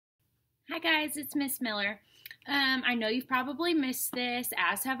Hi guys, it's Miss Miller. I know you've probably missed this,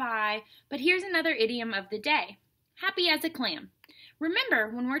 as have I, but here's another idiom of the day. Happy as a clam. Remember,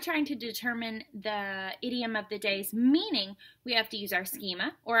 when we're trying to determine the idiom of the day's meaning, we have to use our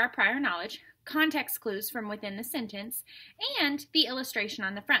schema, or our prior knowledge, context clues from within the sentence, and the illustration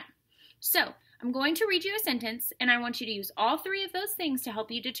on the front. So, I'm going to read you a sentence, and I want you to use all three of those things to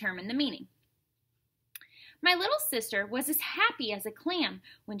help you determine the meaning. My little sister was as happy as a clam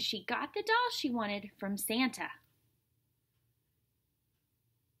when she got the doll she wanted from Santa.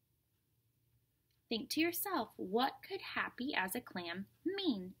 Think to yourself, what could happy as a clam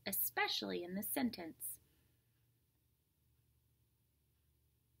mean, especially in this sentence?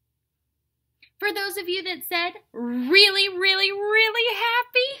 For those of you that said really, really, really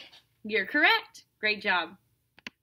happy, you're correct. Great job.